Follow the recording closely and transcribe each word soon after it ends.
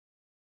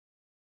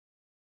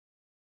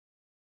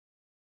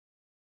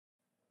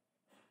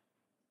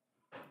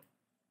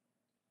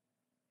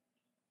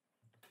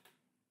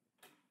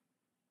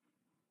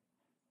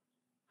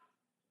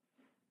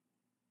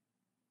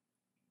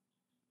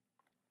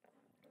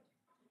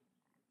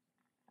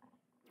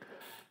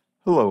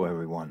Hello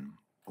everyone.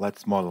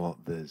 Let's model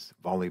this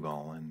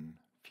volleyball in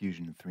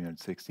Fusion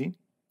 360.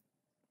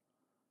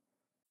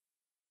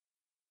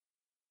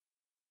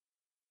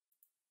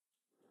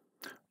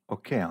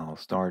 Okay, I'll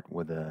start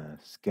with a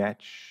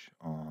sketch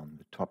on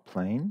the top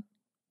plane.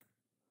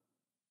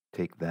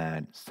 Take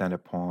that center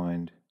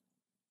point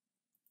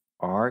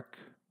arc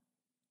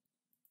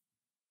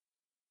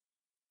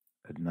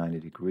at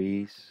 90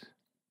 degrees.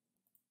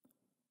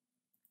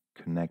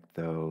 Connect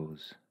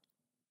those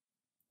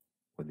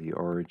with the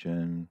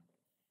origin.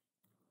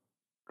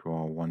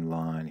 Draw one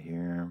line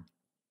here.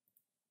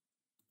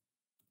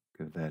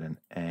 Give that an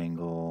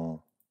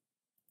angle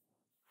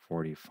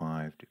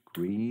 45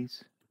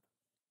 degrees.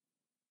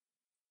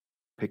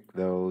 Pick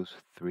those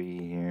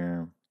three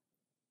here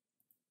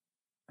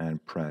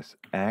and press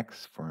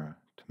X to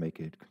make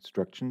it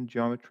construction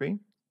geometry,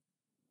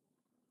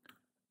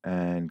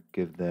 and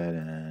give that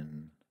a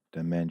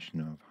dimension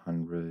of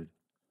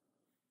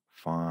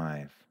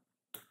 105.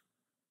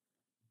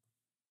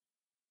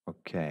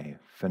 Okay,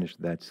 finish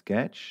that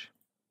sketch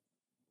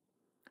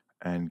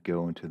and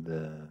go into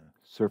the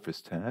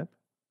Surface tab,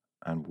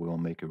 and we'll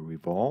make a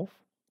revolve.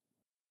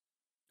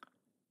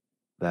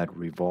 That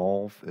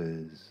revolve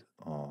is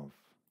of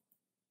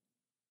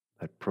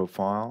that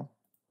profile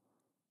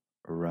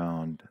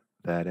around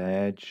that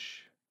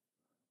edge,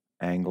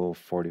 angle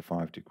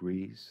 45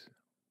 degrees,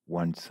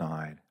 one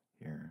side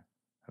here.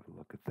 Have a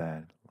look at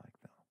that like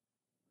that.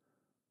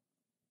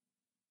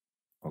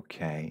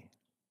 Okay.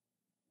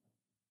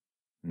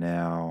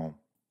 Now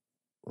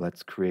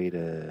let's create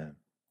a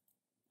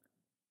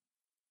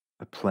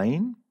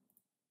plane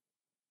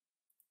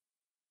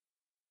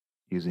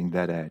using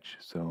that edge.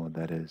 So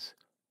that is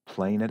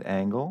plane at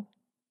angle.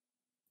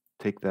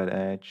 Take that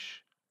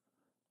edge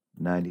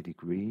 90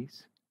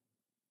 degrees.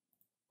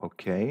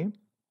 Okay.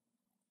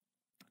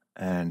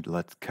 And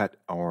let's cut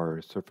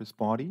our surface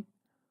body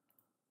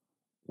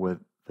with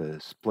the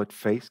split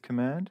face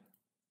command.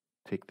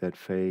 Take that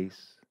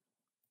face,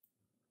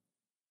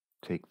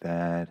 take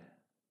that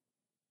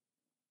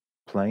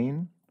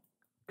plane,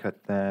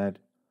 cut that,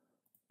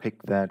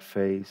 pick that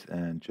face,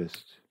 and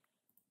just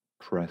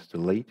press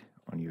delete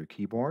on your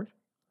keyboard.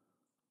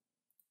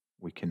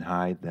 We can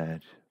hide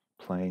that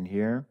plane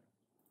here.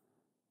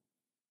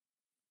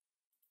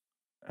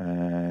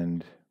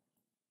 And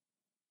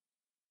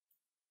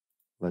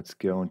let's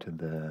go into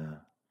the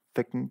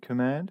thicken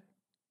command.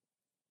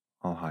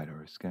 I'll hide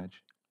our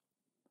sketch.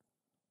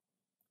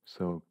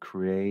 So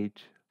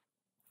create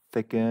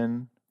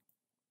thicken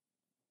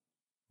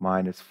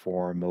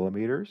 -4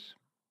 millimeters.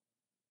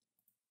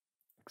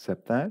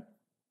 Accept that.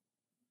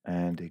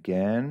 And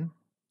again,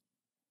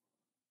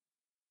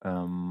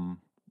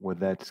 with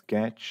that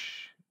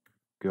sketch,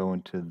 go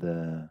into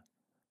the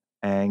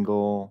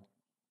angle,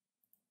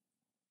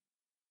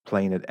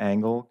 plane at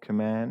angle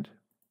command,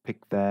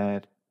 pick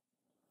that,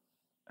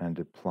 and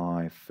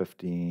apply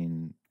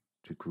 15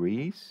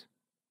 degrees.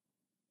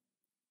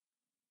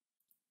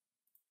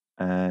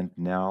 And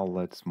now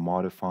let's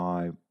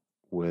modify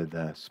with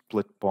a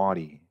split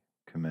body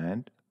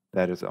command.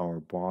 That is our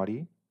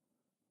body.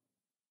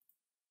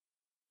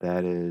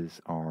 That is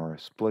our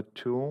split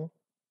tool.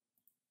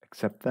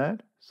 Accept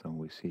that. So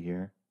we see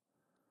here,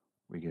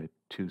 we get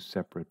two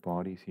separate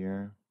bodies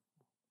here.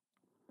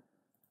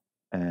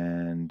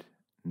 And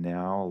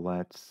now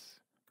let's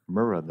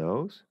mirror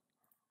those.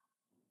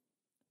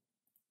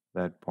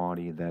 That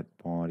body,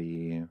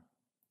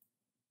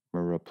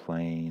 mirror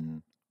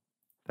plane,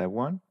 that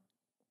one.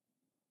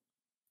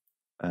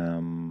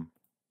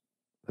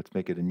 Let's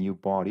make it a new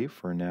body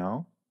for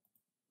now,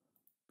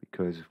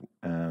 because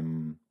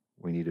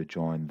we need to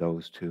join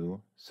those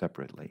two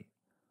separately.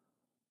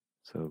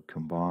 So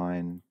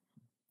combine,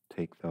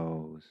 take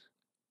those.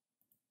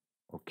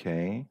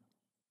 Okay.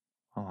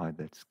 I'll hide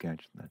that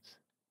sketch. That's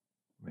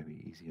maybe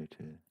easier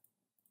to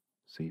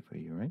see for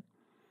you, right?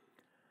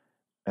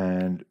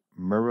 And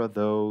mirror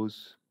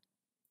those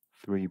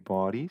three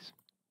bodies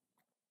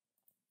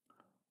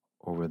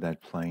over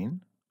that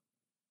plane.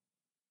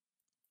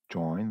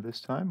 Join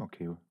this time.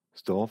 Okay,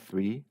 still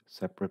three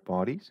separate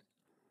bodies.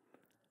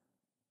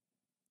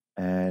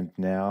 And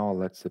now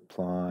let's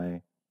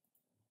apply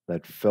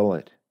that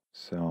fillet.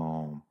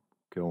 So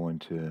go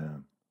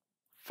into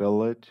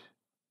fillet,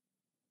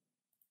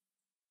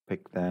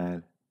 pick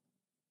that,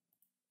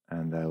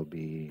 and that'll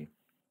be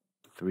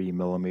 3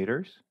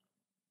 millimeters.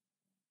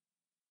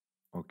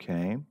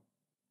 Okay.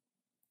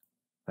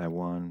 That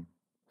one,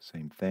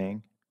 same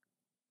thing.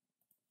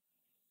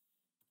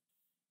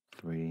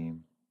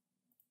 3.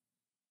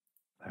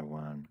 That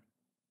one.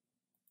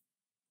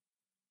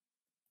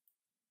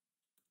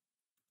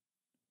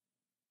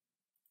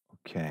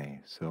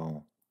 Okay,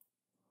 so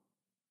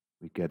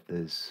we get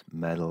this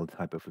metal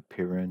type of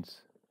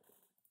appearance.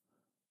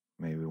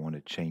 Maybe we want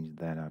to change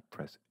that. I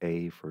press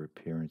A for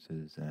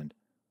appearances, and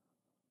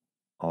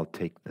I'll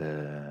take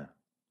the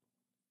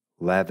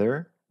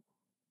leather,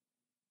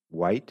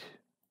 white,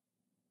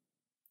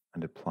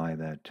 and apply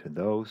that to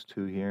those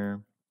two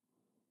here.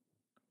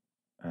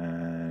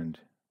 And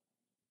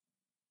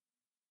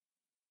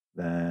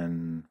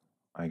then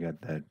I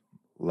got that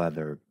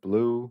leather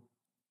blue.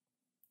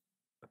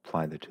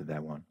 Apply that to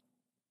that one.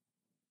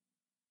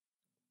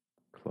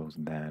 Close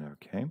that,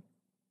 okay.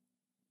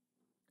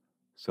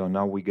 So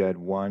now we got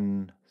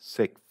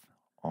 1/6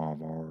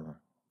 of our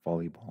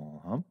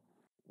volleyball, huh?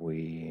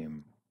 We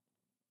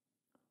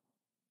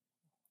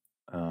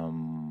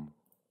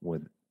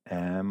with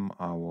M,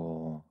 I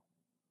will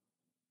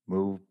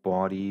move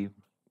body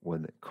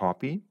with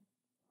copy.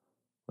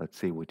 Let's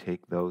see, we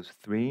take those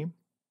three,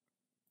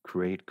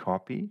 create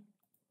copy,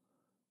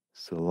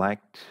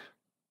 select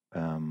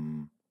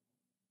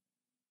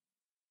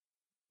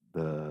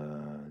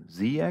the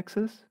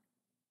z-axis,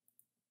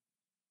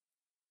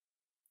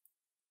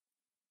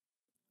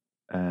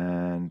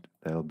 and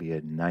that'll be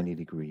at 90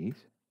 degrees.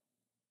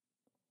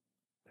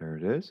 There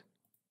it is.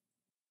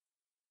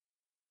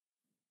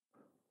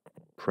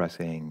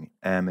 Pressing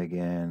M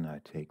again, I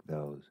take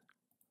those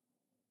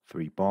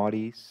three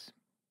bodies,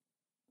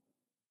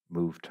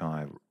 move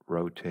time,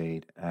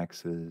 rotate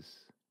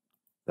axis,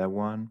 that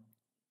one,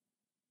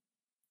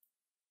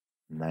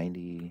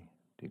 90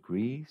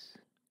 degrees.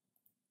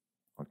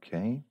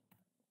 Okay.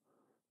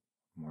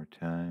 More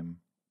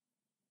time.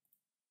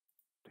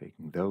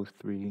 Taking those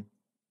three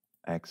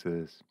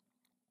axes,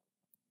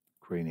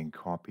 creating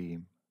copy,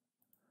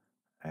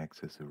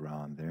 axis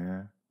around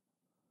there,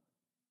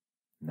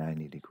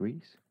 90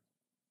 degrees.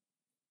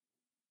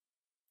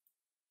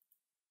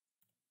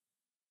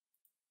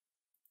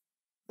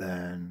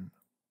 Then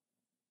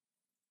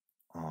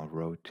I'll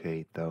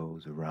rotate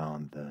those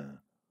around the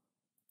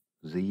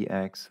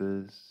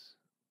z-axis,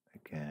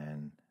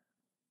 again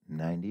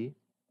 90.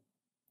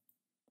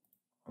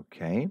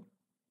 Okay,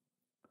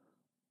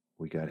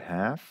 we got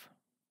half,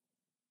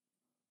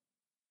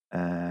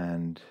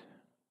 and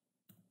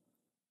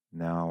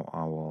now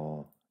I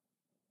will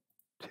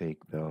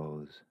take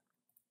those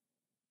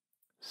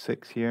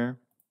 6 here,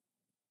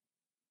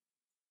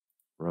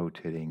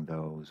 rotating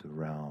those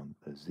around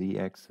the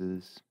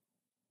z-axis.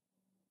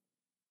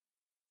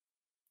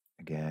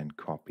 Again,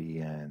 copy,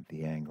 and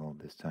the angle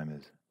this time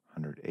is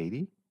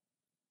 180.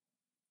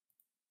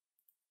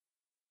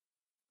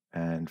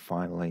 And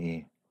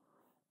finally,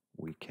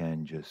 we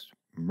can just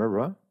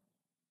mirror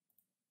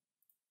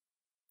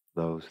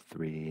those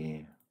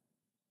three,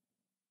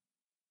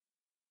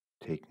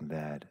 taking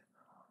that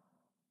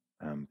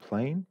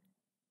plane,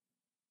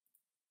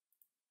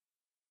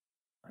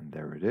 and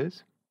there it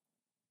is.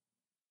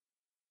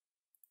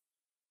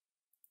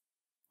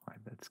 Hide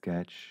that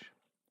sketch,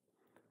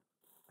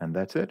 and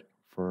that's it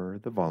for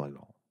the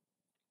volleyball.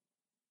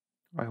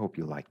 I hope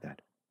you like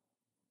that.